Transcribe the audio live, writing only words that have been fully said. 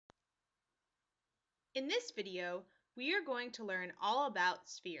In this video, we are going to learn all about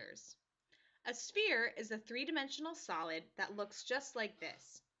spheres. A sphere is a three-dimensional solid that looks just like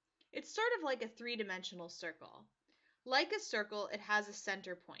this. It's sort of like a three-dimensional circle. Like a circle, it has a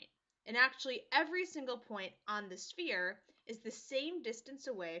center point, and actually every single point on the sphere is the same distance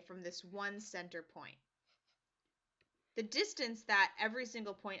away from this one center point. The distance that every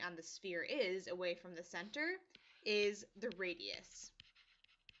single point on the sphere is away from the center is the radius.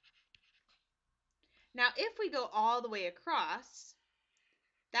 Now, if we go all the way across,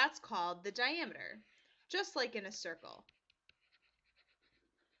 that's called the diameter, just like in a circle.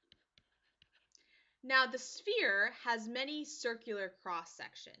 Now, the sphere has many circular cross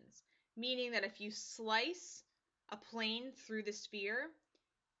sections, meaning that if you slice a plane through the sphere,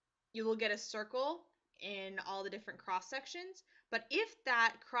 you will get a circle in all the different cross sections. But if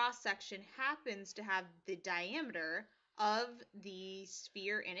that cross section happens to have the diameter of the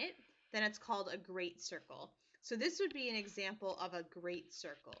sphere in it, then it's called a great circle. So this would be an example of a great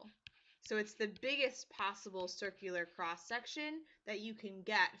circle. So it's the biggest possible circular cross section that you can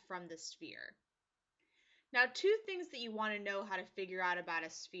get from the sphere. Now, two things that you want to know how to figure out about a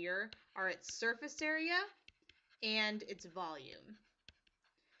sphere are its surface area and its volume.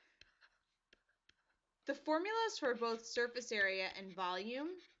 The formulas for both surface area and volume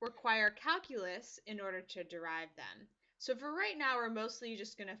require calculus in order to derive them. So for right now, we're mostly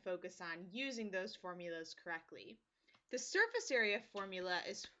just going to focus on using those formulas correctly. The surface area formula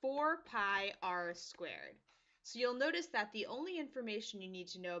is 4 pi r squared. So you'll notice that the only information you need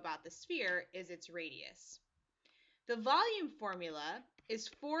to know about the sphere is its radius. The volume formula is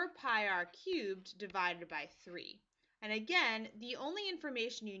 4 pi r cubed divided by 3. And again, the only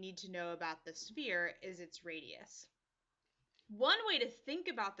information you need to know about the sphere is its radius. One way to think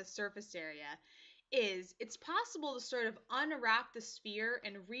about the surface area is it's possible to sort of unwrap the sphere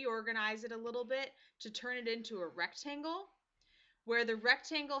and reorganize it a little bit to turn it into a rectangle, where the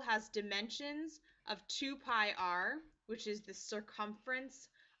rectangle has dimensions of 2 pi r, which is the circumference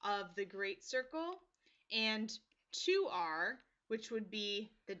of the great circle, and 2r, which would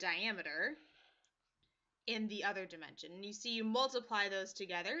be the diameter, in the other dimension. And you see you multiply those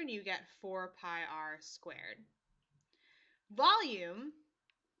together and you get 4 pi r squared. Volume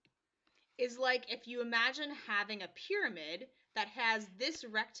is like if you imagine having a pyramid that has this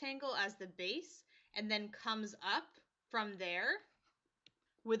rectangle as the base and then comes up from there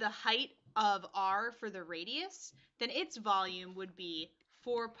with a height of r for the radius, then its volume would be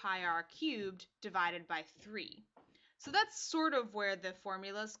 4 pi r cubed divided by 3. So that's sort of where the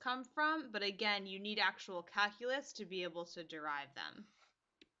formulas come from, but again, you need actual calculus to be able to derive them.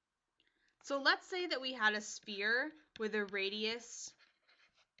 So let's say that we had a sphere with a radius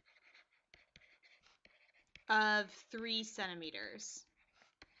of 3 centimeters.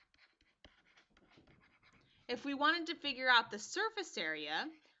 If we wanted to figure out the surface area,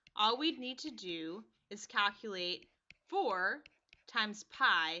 all we'd need to do is calculate 4 times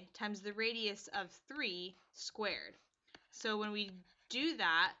pi times the radius of 3 squared. So when we do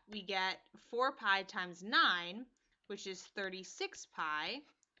that, we get 4 pi times 9, which is 36 pi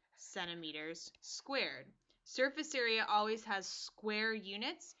centimeters squared. Surface area always has square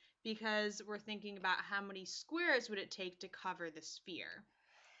units because we're thinking about how many squares would it take to cover the sphere.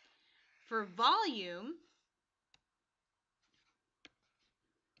 For volume,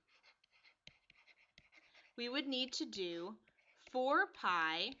 we would need to do 4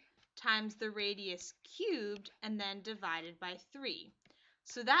 pi times the radius cubed and then divided by 3.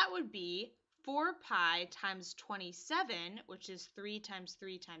 So that would be 4 pi times 27, which is 3 times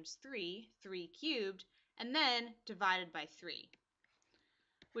 3 times 3, 3 cubed, and then divided by 3,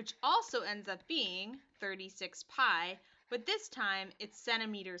 which also ends up being 36 pi, but this time it's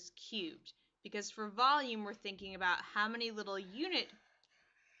centimeters cubed, because for volume we're thinking about how many little unit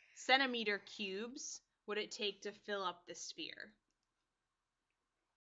centimeter cubes would it take to fill up the sphere.